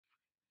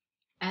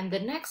And the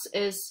next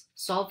is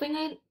solving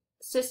a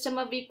system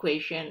of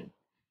equation.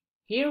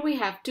 Here we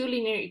have two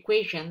linear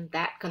equations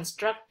that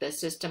construct the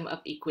system of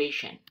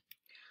equation.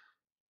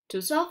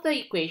 To solve the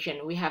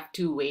equation, we have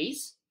two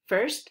ways.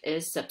 First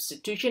is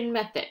substitution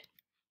method.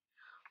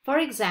 For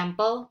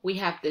example, we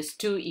have this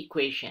two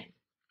equation.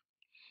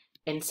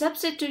 In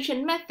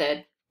substitution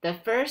method, the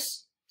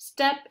first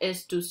step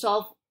is to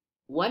solve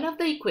one of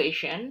the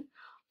equation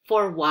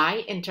for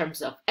y in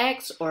terms of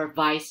x or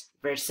vice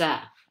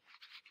versa.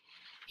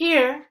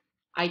 Here,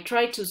 I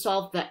try to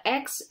solve the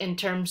x in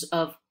terms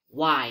of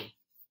y.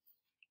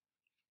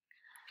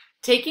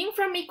 Taking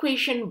from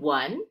equation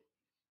 1,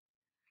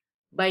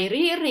 by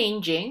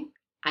rearranging,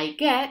 I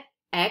get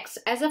x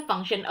as a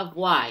function of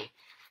y,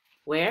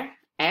 where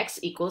x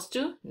equals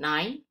to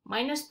 9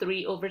 minus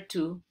 3 over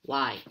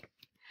 2y.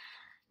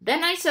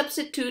 Then I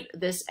substitute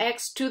this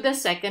x to the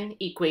second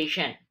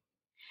equation.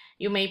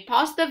 You may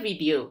pause the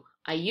video.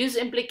 I use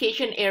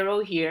implication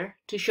arrow here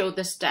to show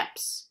the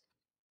steps.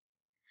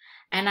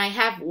 And I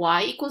have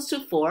y equals to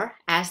 4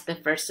 as the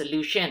first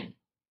solution.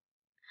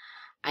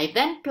 I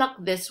then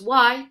plug this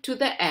y to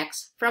the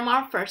x from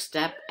our first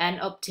step and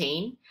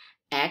obtain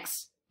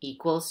x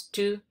equals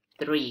to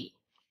 3.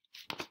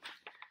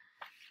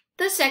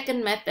 The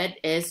second method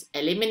is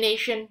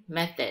elimination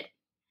method.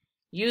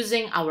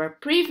 Using our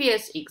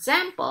previous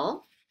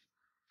example,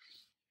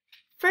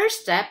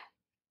 first step,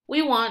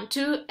 we want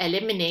to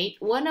eliminate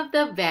one of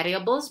the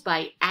variables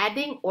by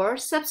adding or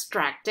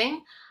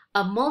subtracting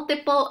a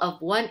multiple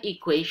of one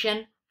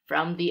equation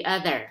from the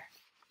other.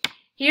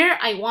 Here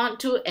I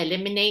want to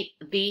eliminate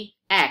the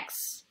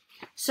x.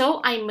 So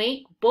I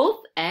make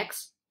both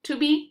x to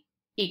be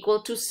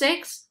equal to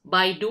 6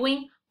 by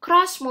doing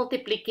cross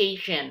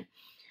multiplication.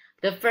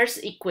 The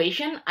first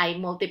equation I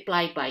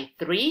multiply by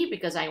 3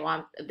 because I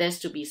want this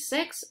to be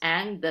 6,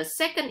 and the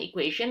second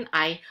equation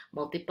I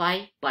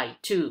multiply by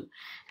 2,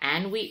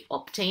 and we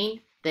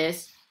obtain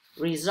this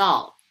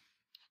result.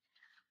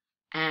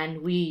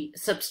 And we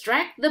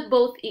subtract the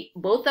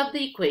both of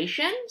the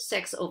equations.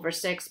 6 over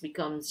 6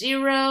 becomes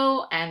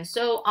 0, and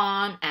so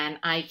on, and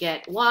I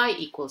get y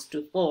equals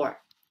to 4.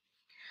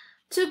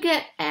 To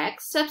get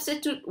x,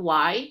 substitute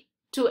y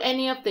to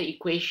any of the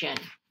equation.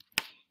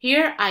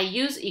 Here I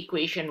use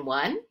equation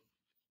 1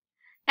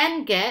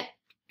 and get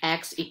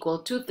x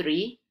equal to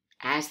 3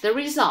 as the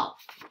result.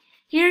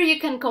 Here you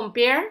can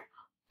compare.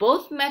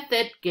 Both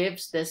method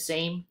gives the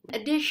same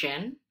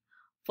addition.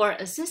 For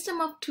a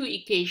system of two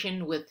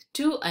equations with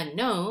two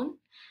unknown,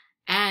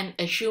 and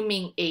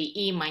assuming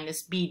AE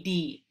minus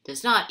BD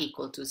does not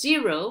equal to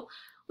 0,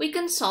 we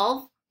can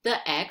solve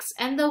the x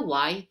and the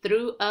y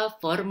through a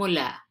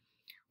formula,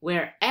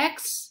 where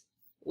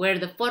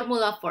the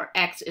formula for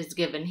x is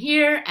given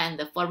here and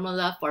the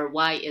formula for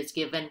y is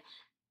given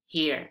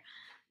here.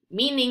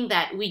 Meaning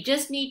that we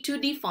just need to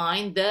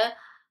define the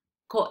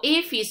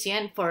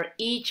coefficient for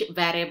each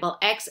variable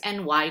x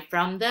and y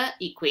from the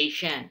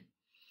equation.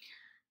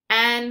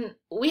 And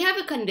we have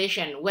a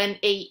condition: when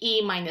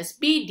AE minus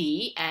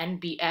BD and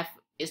BF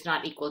is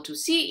not equal to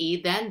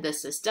CE, then the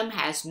system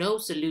has no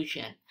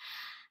solution.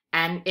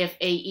 And if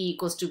AE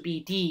equals to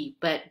BD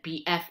but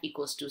BF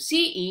equals to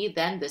CE,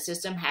 then the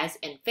system has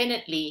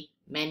infinitely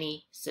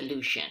many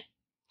solutions.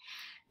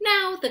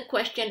 Now the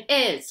question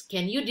is,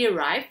 can you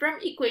derive from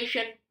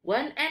equation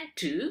 1 and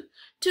 2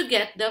 to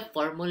get the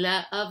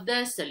formula of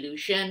the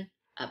solution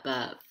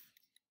above?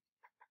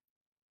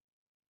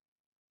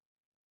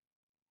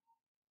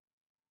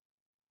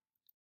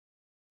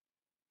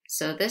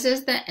 So this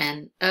is the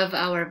end of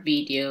our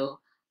video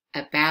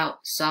about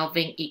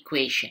solving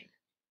equation.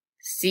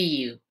 See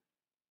you.